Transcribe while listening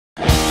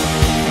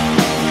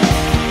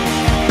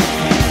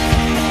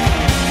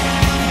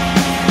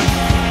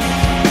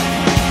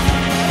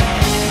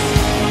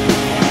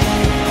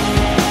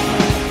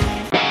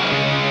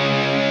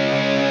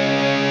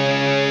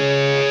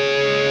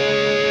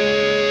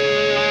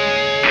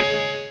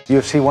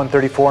UFC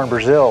 134 in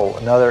Brazil,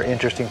 another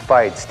interesting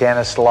fight.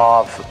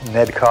 Stanislav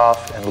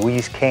Nedkov and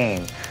Luiz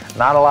Cane.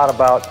 Not a lot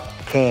about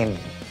Cane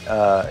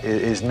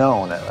is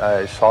known.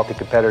 Salty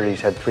competitor, he's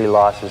had 3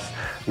 losses,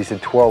 he's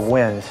had 12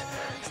 wins.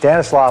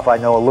 Stanislav, I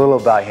know a little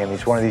about him.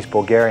 He's one of these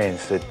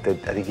Bulgarians that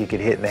I think you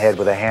could hit in the head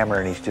with a hammer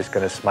and he's just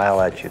going to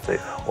smile at you and say,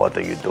 "What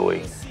are you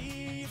doing?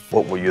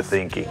 What were you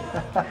thinking?"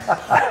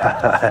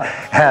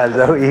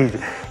 So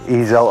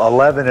he's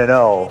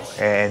 11-0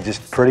 and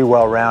just pretty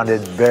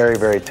well-rounded, very,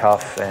 very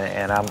tough.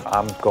 And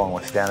I'm going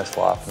with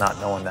Stanislav, not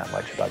knowing that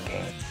much about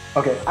Cane.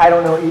 Okay, I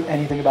don't know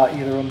anything about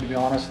either of them, to be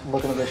honest,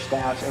 looking at their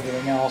stats,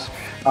 everything else.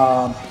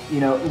 You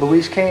know,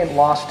 Luiz Cane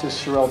lost to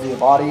Cyril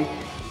Diabate,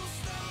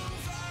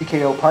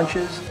 TKO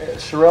punches.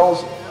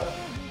 Cyril's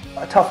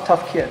a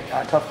tough kid,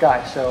 a tough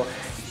guy. So,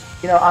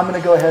 you know, I'm going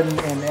to go ahead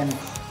and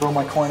throw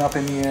my coin up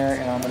in the air,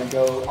 and I'm going to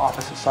go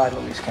opposite side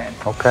Luiz Cane.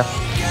 Okay.